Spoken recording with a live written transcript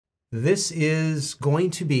This is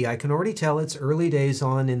going to be, I can already tell it's early days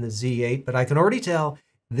on in the Z8, but I can already tell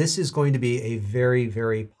this is going to be a very,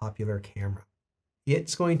 very popular camera.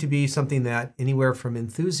 It's going to be something that anywhere from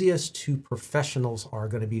enthusiasts to professionals are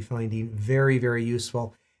going to be finding very, very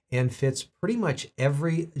useful and fits pretty much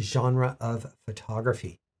every genre of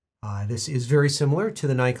photography. This is very similar to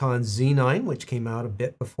the Nikon Z9, which came out a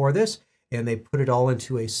bit before this, and they put it all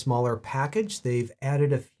into a smaller package. They've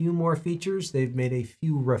added a few more features. They've made a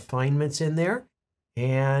few refinements in there,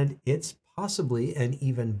 and it's possibly an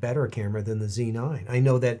even better camera than the Z9. I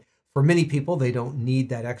know that for many people, they don't need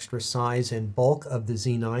that extra size and bulk of the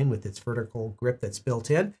Z9 with its vertical grip that's built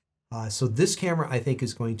in. So this camera, I think,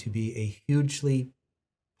 is going to be a hugely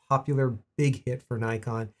popular, big hit for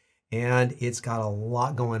Nikon, and it's got a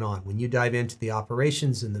lot going on. When you dive into the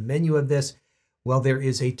operations and the menu of this, well, there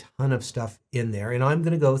is a ton of stuff in there, and I'm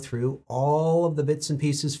going to go through all of the bits and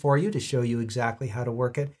pieces for you to show you exactly how to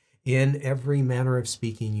work it in every manner of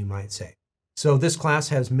speaking, you might say. So this class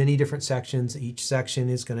has many different sections. Each section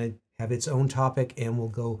is going to have its own topic, and we'll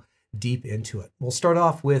go deep into it. We'll start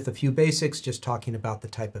off with a few basics, just talking about the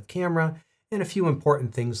type of camera and a few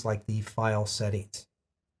important things like the file settings.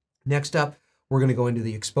 Next up, we're going to go into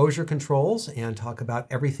the exposure controls and talk about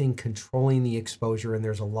everything controlling the exposure, and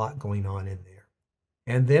there's a lot going on in there.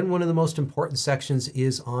 And then one of the most important sections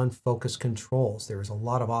is on focus controls. There's a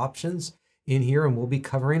lot of options in here, and we'll be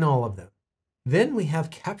covering all of them. Then we have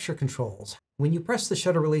capture controls. When you press the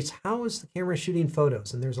shutter release, how is the camera shooting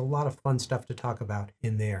photos? And there's a lot of fun stuff to talk about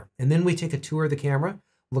in there. And then we take a tour of the camera,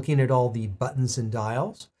 looking at all the buttons and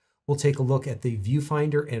dials. We'll take a look at the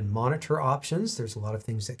viewfinder and monitor options. There's a lot of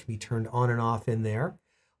things that can be turned on and off in there.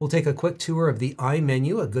 We'll take a quick tour of the I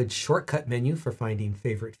menu, a good shortcut menu for finding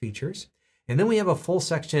favorite features. And then we have a full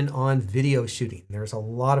section on video shooting. There's a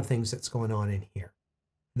lot of things that's going on in here.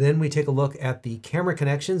 Then we take a look at the camera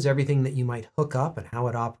connections, everything that you might hook up and how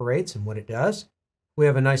it operates and what it does. We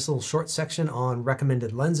have a nice little short section on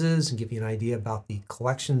recommended lenses and give you an idea about the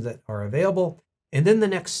collections that are available. And then the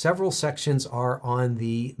next several sections are on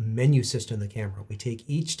the menu system of the camera. We take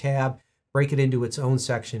each tab, break it into its own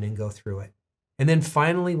section, and go through it. And then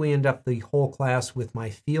finally, we end up the whole class with my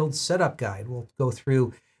field setup guide. We'll go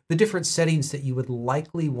through the different settings that you would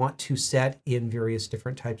likely want to set in various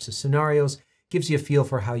different types of scenarios. Gives you a feel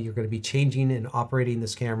for how you're going to be changing and operating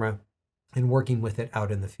this camera and working with it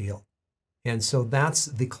out in the field. And so that's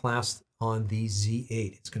the class on the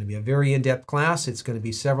Z8. It's going to be a very in-depth class. It's going to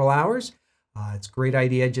be several hours. It's a great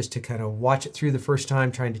idea just to kind of watch it through the first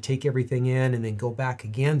time, trying to take everything in and then go back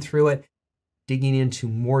again through it, digging into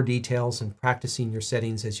more details and practicing your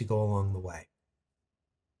settings as you go along the way.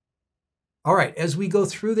 All right, as we go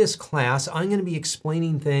through this class, I'm going to be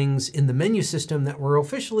explaining things in the menu system that we're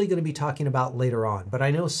officially going to be talking about later on. But I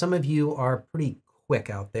know some of you are pretty quick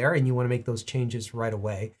out there and you want to make those changes right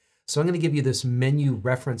away. So I'm going to give you this menu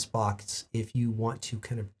reference box if you want to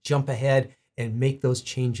kind of jump ahead and make those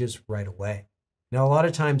changes right away. Now, a lot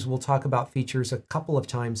of times we'll talk about features a couple of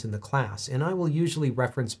times in the class, and I will usually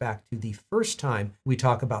reference back to the first time we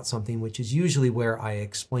talk about something, which is usually where I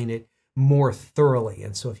explain it more thoroughly.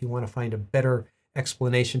 And so if you want to find a better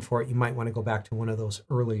explanation for it, you might want to go back to one of those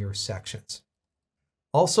earlier sections.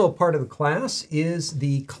 Also a part of the class is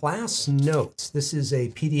the class notes. This is a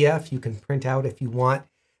PDF you can print out if you want.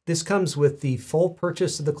 This comes with the full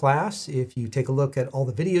purchase of the class. If you take a look at all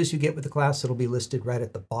the videos you get with the class, it'll be listed right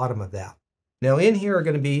at the bottom of that. Now in here are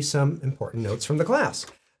going to be some important notes from the class.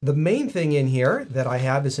 The main thing in here that I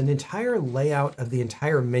have is an entire layout of the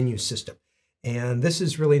entire menu system. And this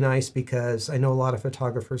is really nice because I know a lot of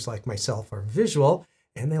photographers like myself are visual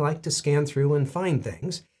and they like to scan through and find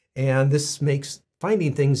things. And this makes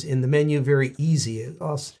finding things in the menu very easy. It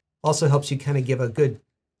also helps you kind of give a good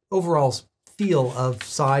overall feel of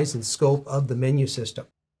size and scope of the menu system.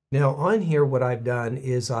 Now on here, what I've done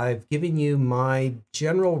is I've given you my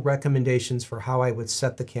general recommendations for how I would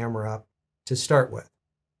set the camera up to start with.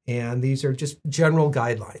 And these are just general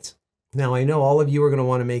guidelines. Now, I know all of you are going to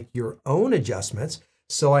want to make your own adjustments,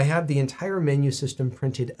 so I have the entire menu system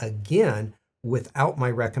printed again without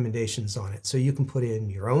my recommendations on it. So you can put in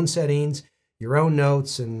your own settings, your own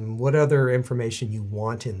notes, and what other information you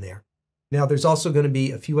want in there. Now, there's also going to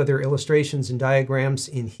be a few other illustrations and diagrams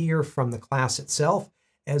in here from the class itself,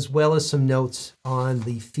 as well as some notes on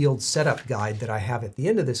the field setup guide that I have at the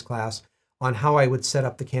end of this class on how I would set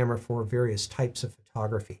up the camera for various types of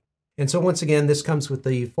photography. And so once again, this comes with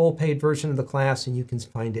the full paid version of the class, and you can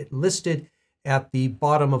find it listed at the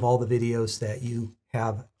bottom of all the videos that you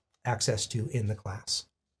have access to in the class.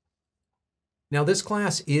 Now this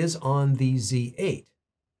class is on the Z8.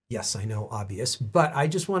 Yes, I know, obvious, but I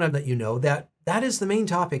just want to let you know that that is the main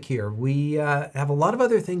topic here. We have a lot of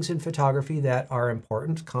other things in photography that are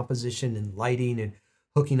important, composition and lighting and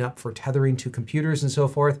hooking up for tethering to computers and so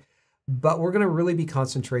forth. But we're going to really be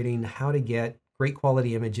concentrating how to get great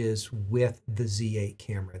quality images with the Z8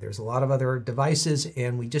 camera. There's a lot of other devices,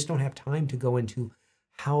 and we just don't have time to go into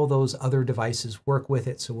how those other devices work with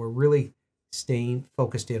it. So we're really staying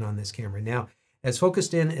focused in on this camera. Now, as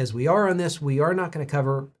focused in as we are on this, we are not going to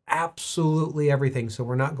cover absolutely everything. So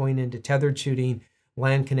we're not going into tethered shooting,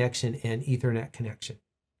 LAN connection, and Ethernet connection.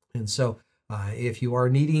 And so if you are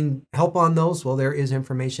needing help on those, well, there is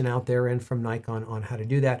information out there and from Nikon on how to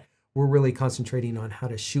do that. We're really concentrating on how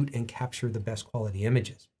to shoot and capture the best quality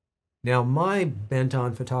images. Now, my bent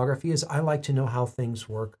on photography is I like to know how things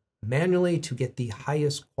work manually to get the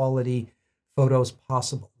highest quality photos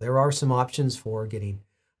possible. There are some options for getting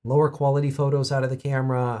lower quality photos out of the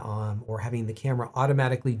camera or having the camera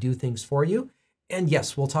automatically do things for you. And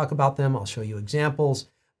yes, we'll talk about them. I'll show you examples,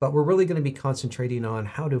 but we're really going to be concentrating on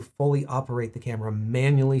how to fully operate the camera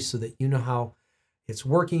manually so that you know how it's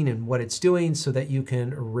working and what it's doing so that you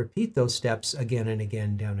can repeat those steps again and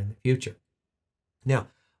again down in the future. Now,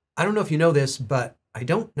 I don't know if you know this, but I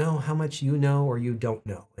don't know how much you know or you don't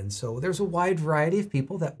know. And so there's a wide variety of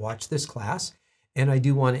people that watch this class, and I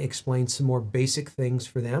do want to explain some more basic things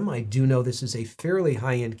for them. I do know this is a fairly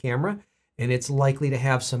high-end camera, and it's likely to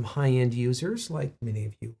have some high-end users like many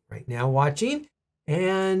of you right now watching.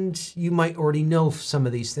 And you might already know some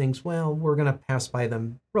of these things. Well, we're going to pass by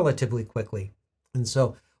them relatively quickly. And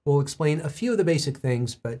so we'll explain a few of the basic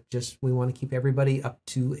things, but just we want to keep everybody up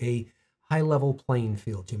to a high-level playing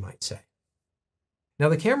field, you might say. Now,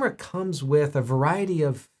 the camera comes with a variety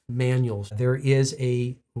of manuals. There is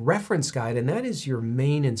a reference guide, and that is your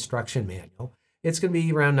main instruction manual. It's going to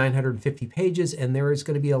be around 950 pages, and there is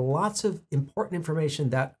going to be lots of important information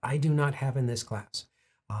that I do not have in this class.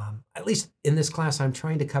 At least in this class, I'm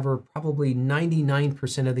trying to cover probably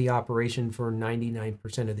 99% of the operation for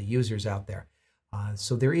 99% of the users out there.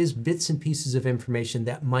 So there is bits and pieces of information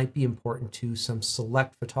that might be important to some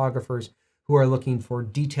select photographers who are looking for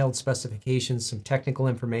detailed specifications, some technical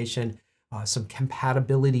information, some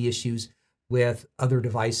compatibility issues with other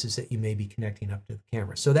devices that you may be connecting up to the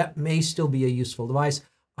camera. So that may still be a useful device.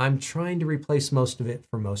 I'm trying to replace most of it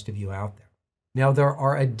for most of you out there. Now, there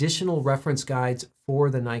are additional reference guides for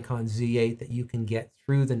the Nikon Z8 that you can get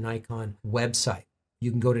through the Nikon website. You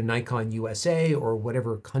can go to Nikon USA or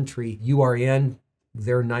whatever country you are in,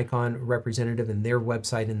 their Nikon representative and their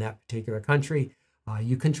website in that particular country.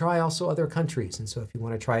 You can try also other countries. And so if you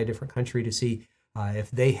want to try a different country to see if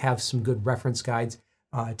they have some good reference guides,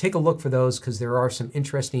 take a look for those because there are some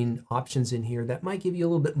interesting options in here that might give you a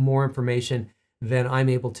little bit more information than I'm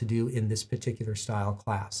able to do in this particular style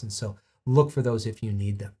class. And so look for those if you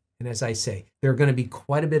need them. And as I say, there are going to be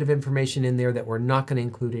quite a bit of information in there that we're not going to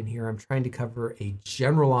include in here. I'm trying to cover a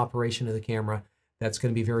general operation of the camera that's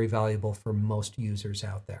going to be very valuable for most users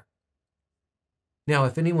out there. Now,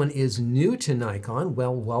 if anyone is new to Nikon,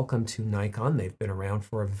 well, welcome to Nikon. They've been around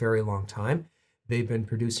for a very long time. They've been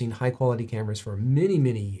producing high-quality cameras for many,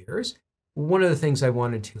 many years. One of the things I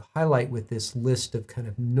wanted to highlight with this list of kind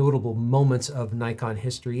of notable moments of Nikon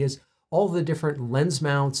history is all the different lens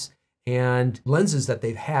mounts and lenses that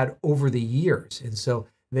they've had over the years. And so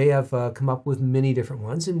they have come up with many different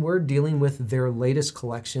ones, and we're dealing with their latest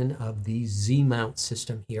collection of the Z mount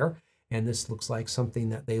system here. And this looks like something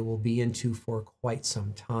that they will be into for quite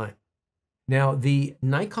some time. Now, the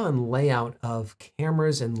Nikon layout of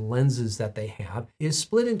cameras and lenses that they have is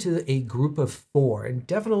split into a group of 4, and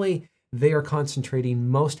definitely they are concentrating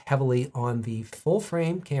most heavily on the full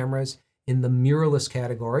frame cameras in the mirrorless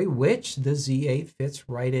category, which the Z8 fits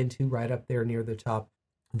right into, right up there near the top.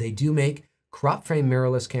 They do make crop frame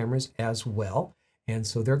mirrorless cameras as well, and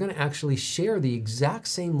so they're going to actually share the exact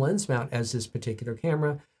same lens mount as this particular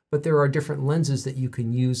camera, but there are different lenses that you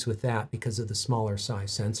can use with that because of the smaller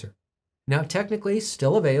size sensor. Now, technically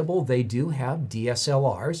still available, they do have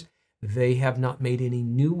DSLRs. They have not made any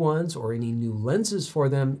new ones or any new lenses for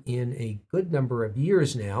them in a good number of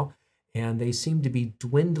years now, and they seem to be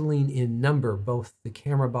dwindling in number, both the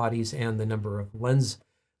camera bodies and the number of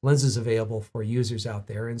lenses available for users out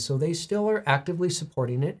there. And so they still are actively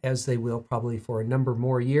supporting it, as they will probably for a number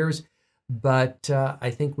more years. But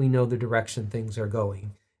I think we know the direction things are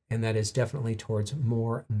going, and that is definitely towards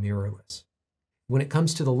more mirrorless. When it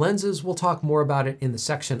comes to the lenses, we'll talk more about it in the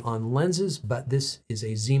section on lenses, but this is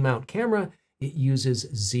a Z-mount camera. It uses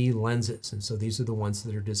Z lenses, and so these are the ones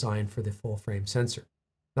that are designed for the full frame sensor.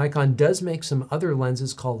 Nikon does make some other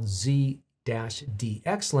lenses called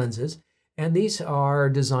Z-DX lenses, and these are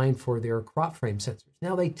designed for their crop frame sensors.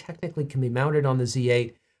 Now, they technically can be mounted on the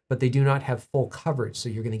Z8, but they do not have full coverage. So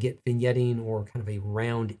you're going to get vignetting or kind of a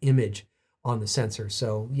round image on the sensor.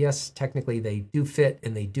 So yes, technically they do fit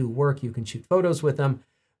and they do work. You can shoot photos with them,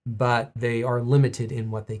 but they are limited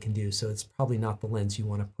in what they can do. So it's probably not the lens you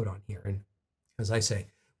want to put on here. And as I say,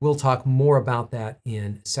 we'll talk more about that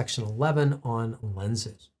in section 11 on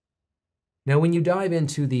lenses. Now, when you dive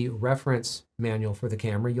into the reference manual for the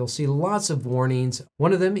camera, you'll see lots of warnings.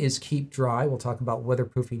 One of them is keep dry. We'll talk about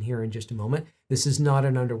weatherproofing here in just a moment. This is not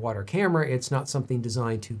an underwater camera. It's not something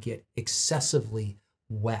designed to get excessively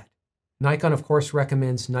wet. Nikon, of course,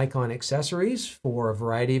 recommends Nikon accessories for a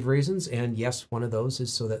variety of reasons. And yes, one of those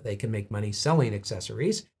is so that they can make money selling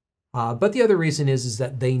accessories. But the other reason is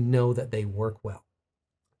that they know that they work well.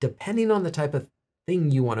 Depending on the type of thing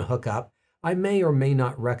you want to hook up, I may or may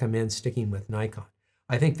not recommend sticking with Nikon.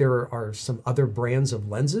 I think there are some other brands of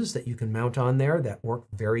lenses that you can mount on there that work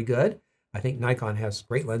very good. I think Nikon has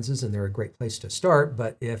great lenses and they're a great place to start,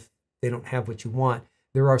 but if they don't have what you want,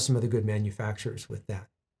 there are some other good manufacturers with that.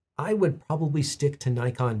 I would probably stick to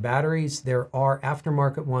Nikon batteries. There are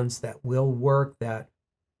aftermarket ones that will work, that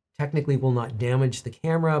technically will not damage the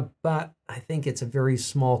camera, but I think it's a very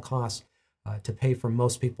small cost to pay for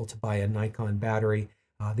most people to buy a Nikon battery.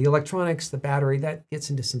 The electronics, the battery, that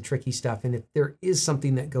gets into some tricky stuff. And if there is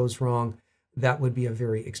something that goes wrong, that would be a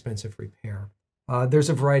very expensive repair. There's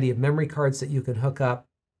a variety of memory cards that you can hook up.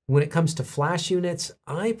 When it comes to flash units,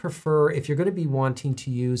 I prefer, if you're going to be wanting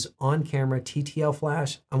to use on-camera TTL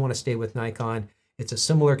flash, I want to stay with Nikon. It's a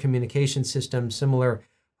similar communication system, similar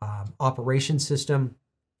operation system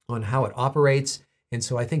on how it operates. And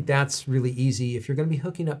so I think that's really easy. If you're going to be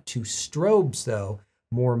hooking up to strobes, though,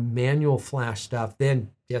 more manual flash stuff,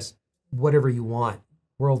 then just whatever you want.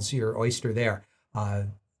 World's your oyster there.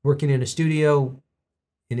 Working in a studio,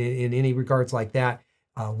 in any regards like that,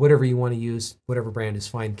 whatever you want to use, whatever brand is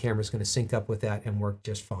fine. Camera's going to sync up with that and work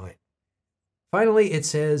just fine. Finally, it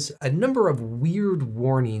says a number of weird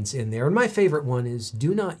warnings in there. And my favorite one is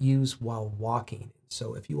do not use while walking.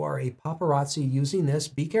 So if you are a paparazzi using this,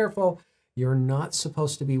 be careful. You're not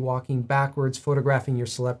supposed to be walking backwards, photographing your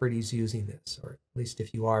celebrities using this, or at least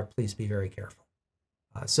if you are, please be very careful.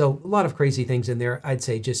 So a lot of crazy things in there. I'd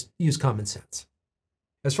say just use common sense.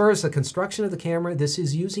 As far as the construction of the camera, this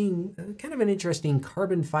is using kind of an interesting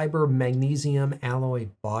carbon fiber magnesium alloy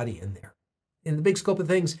body in there. In the big scope of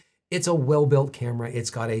things, it's a well-built camera. It's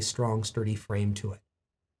got a strong, sturdy frame to it.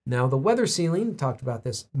 Now, the weather sealing, talked about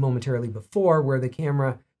this momentarily before, where the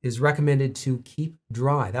camera is recommended to keep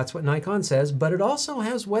dry. That's what Nikon says, but it also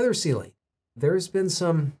has weather sealing. There's been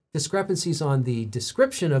some discrepancies on the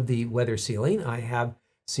description of the weather sealing. I have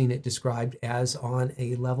seen it described as on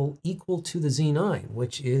a level equal to the Z9,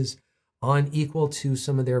 which is on equal to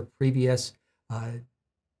some of their previous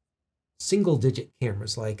single-digit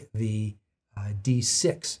cameras like the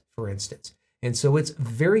D6, for instance. And so it's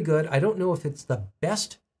very good. I don't know if it's the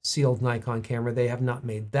best sealed Nikon camera. They have not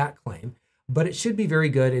made that claim, but it should be very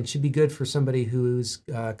good and should be good for somebody who's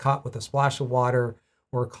caught with a splash of water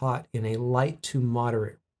or caught in a light to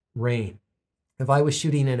moderate rain. If I was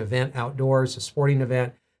shooting an event outdoors, a sporting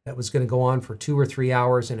event that was going to go on for 2 or 3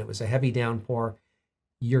 hours and it was a heavy downpour,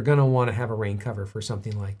 you're going to want to have a rain cover for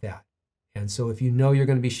something like that. And so if you know you're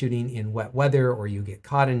going to be shooting in wet weather or you get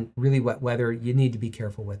caught in really wet weather, you need to be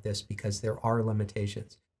careful with this because there are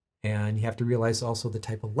limitations. And you have to realize also the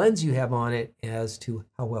type of lens you have on it as to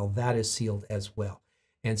how well that is sealed as well.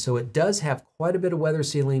 And so it does have quite a bit of weather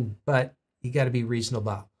sealing, but you got to be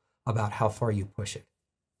reasonable about how far you push it.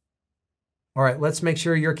 All right, let's make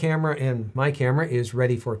sure your camera and my camera is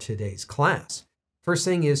ready for today's class. First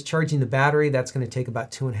thing is charging the battery. That's going to take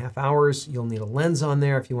about 2.5 hours. You'll need a lens on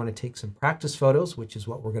there if you want to take some practice photos, which is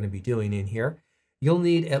what we're going to be doing in here. You'll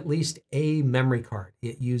need at least a memory card.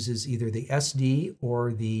 It uses either the SD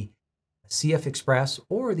or the CF Express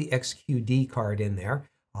or the XQD card in there.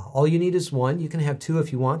 All you need is one. You can have two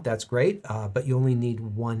if you want. That's great, but you only need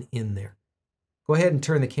one in there. Go ahead and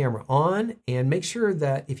turn the camera on and make sure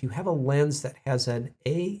that if you have a lens that has an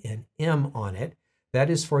A and M on it, that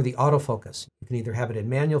is for the autofocus. You can either have it in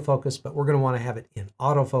manual focus, but we're going to want to have it in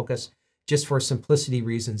autofocus just for simplicity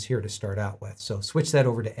reasons here to start out with. So switch that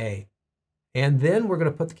over to A. And then we're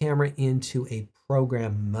going to put the camera into a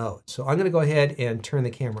program mode. So I'm going to go ahead and turn the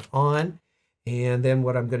camera on. And then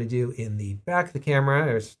what I'm going to do in the back of the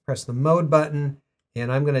camera is press the mode button. And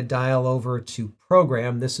I'm going to dial over to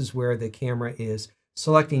program. This is where the camera is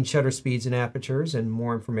selecting shutter speeds and apertures, and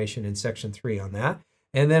more information in section 3 on that.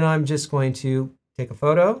 And then I'm just going to take a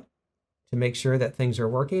photo to make sure that things are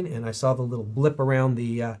working. And I saw the little blip around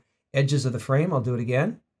the edges of the frame. I'll do it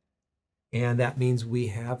again. And that means we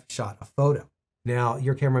have shot a photo. Now,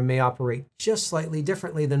 your camera may operate just slightly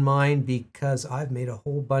differently than mine because I've made a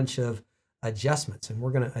whole bunch of adjustments, and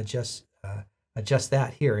we're going to adjust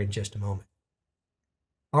that here in just a moment.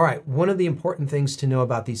 All right, one of the important things to know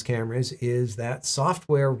about these cameras is that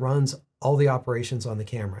software runs all the operations on the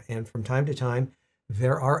camera, and from time to time,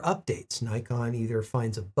 there are updates. Nikon either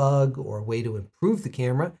finds a bug or a way to improve the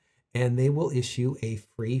camera, and they will issue a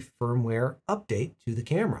free firmware update to the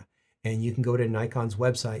camera. And you can go to Nikon's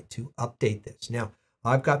website to update this. Now,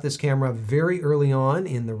 I've got this camera very early on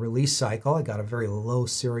in the release cycle. I got a very low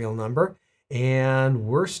serial number, and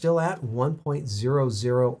we're still at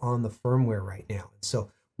 1.00 on the firmware right now. So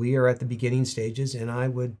we are at the beginning stages, and I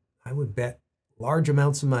would bet large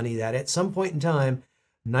amounts of money that at some point in time,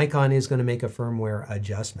 Nikon is going to make a firmware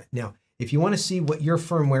adjustment. Now, if you want to see what your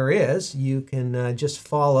firmware is, you can just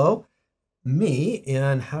follow me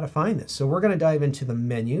and how to find this. So we're going to dive into the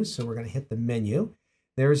menu. So we're going to hit the menu.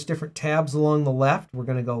 There's different tabs along the left. We're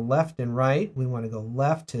going to go left and right. We want to go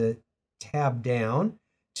left to tab down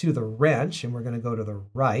to the wrench, and we're going to go to the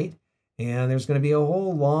right. And there's going to be a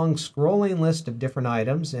whole long scrolling list of different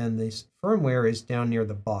items, and this firmware is down near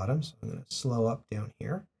the bottom. So I'm going to slow up down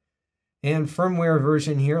here. And firmware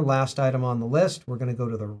version here, last item on the list, we're going to go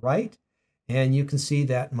to the right. And you can see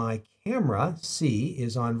that my camera C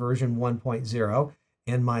is on version 1.0,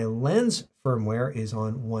 and my lens firmware is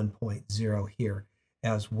on 1.0 here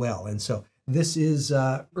as well. And so this is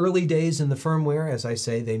early days in the firmware. As I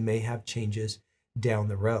say, they may have changes down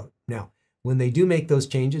the road. Now, when they do make those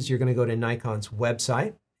changes, you're going to go to Nikon's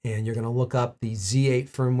website, and you're going to look up the Z8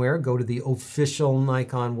 firmware. Go to the official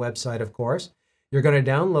Nikon website, of course. You're going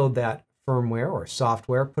to download that firmware or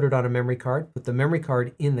software, put it on a memory card, put the memory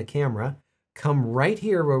card in the camera, come right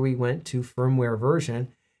here where we went to firmware version.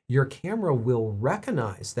 Your camera will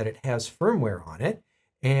recognize that it has firmware on it,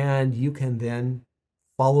 and you can then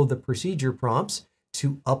follow the procedure prompts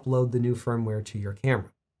to upload the new firmware to your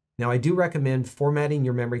camera. Now, I do recommend formatting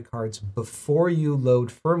your memory cards before you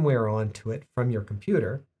load firmware onto it from your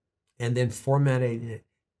computer, and then formatting it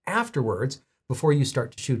afterwards before you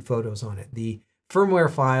start to shoot photos on it. The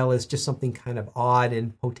firmware file is just something kind of odd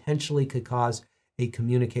and potentially could cause a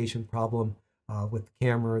communication problem with the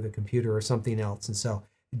camera or the computer or something else. And so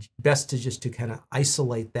best to kind of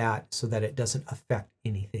isolate that so that it doesn't affect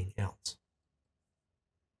anything else.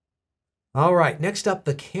 All right, next up,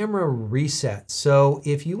 the camera reset. So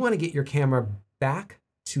if you want to get your camera back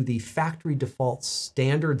to the factory default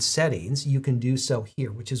standard settings, you can do so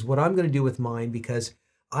here, which is what I'm going to do with mine because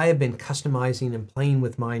I have been customizing and playing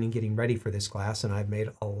with mine and getting ready for this class, and I've made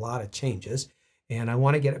a lot of changes. And I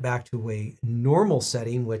want to get it back to a normal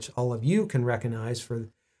setting, which all of you can recognize for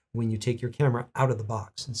when you take your camera out of the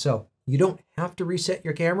box. And so you don't have to reset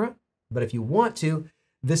your camera, but if you want to,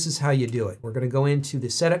 this is how you do it. We're going to go into the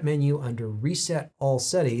setup menu under Reset All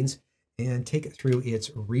Settings and take it through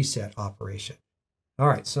its reset operation. All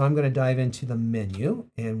right, so I'm going to dive into the menu,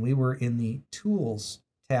 and we were in the Tools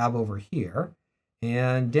tab over here.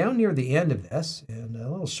 And down near the end of this, and a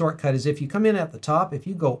little shortcut is if you come in at the top, if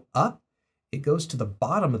you go up, it goes to the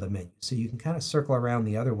bottom of the menu. So you can kind of circle around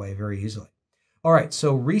the other way very easily. All right,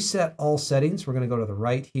 so Reset All Settings. We're going to go to the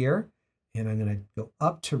right here, and I'm going to go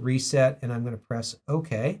up to Reset, and I'm going to press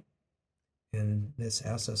OK. And this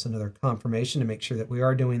asks us another confirmation to make sure that we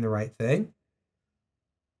are doing the right thing.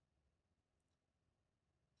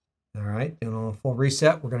 All right, and on a full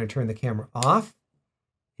reset, we're going to turn the camera off,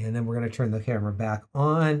 and then we're going to turn the camera back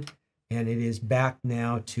on, and it is back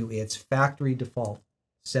now to its factory default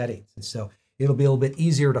settings. And so it'll be a little bit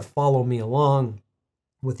easier to follow me along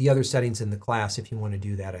with the other settings in the class if you want to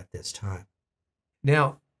do that at this time.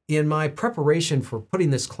 Now, in my preparation for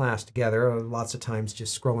putting this class together, lots of times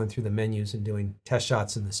just scrolling through the menus and doing test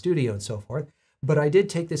shots in the studio and so forth, but I did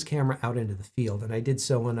take this camera out into the field, and I did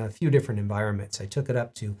so in a few different environments. I took it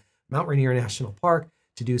up to Mount Rainier National Park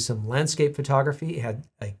to do some landscape photography. Had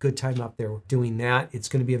a good time up there doing that. It's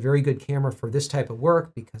going to be a very good camera for this type of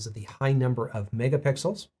work because of the high number of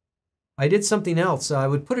megapixels. I did something else. I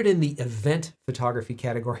would put it in the event photography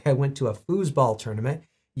category. I went to a foosball tournament.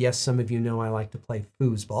 Yes, some of you know I like to play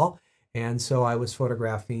foosball. And so I was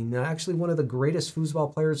photographing actually one of the greatest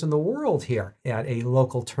foosball players in the world here at a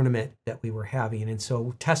local tournament that we were having. And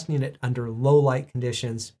so testing it under low light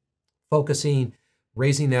conditions, focusing,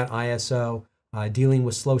 raising that ISO, dealing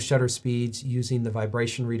with slow shutter speeds, using the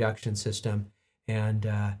vibration reduction system, and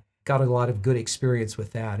got a lot of good experience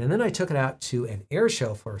with that. And then I took it out to an air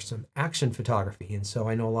show for some action photography. And so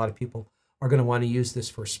I know a lot of people are going to want to use this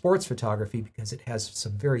for sports photography because it has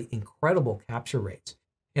some very incredible capture rates.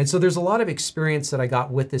 And so there's a lot of experience that I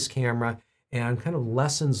got with this camera, and kind of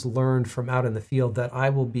lessons learned from out in the field that I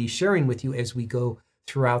will be sharing with you as we go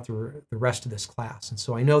throughout the rest of this class. And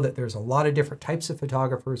so I know that there's a lot of different types of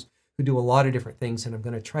photographers who do a lot of different things, and I'm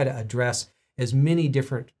going to try to address as many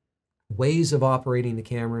different ways of operating the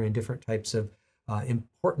camera and different types of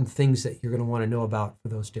important things that you're going to want to know about for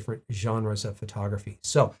those different genres of photography.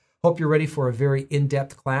 So hope you're ready for a very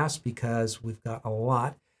in-depth class, because we've got a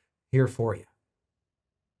lot here for you.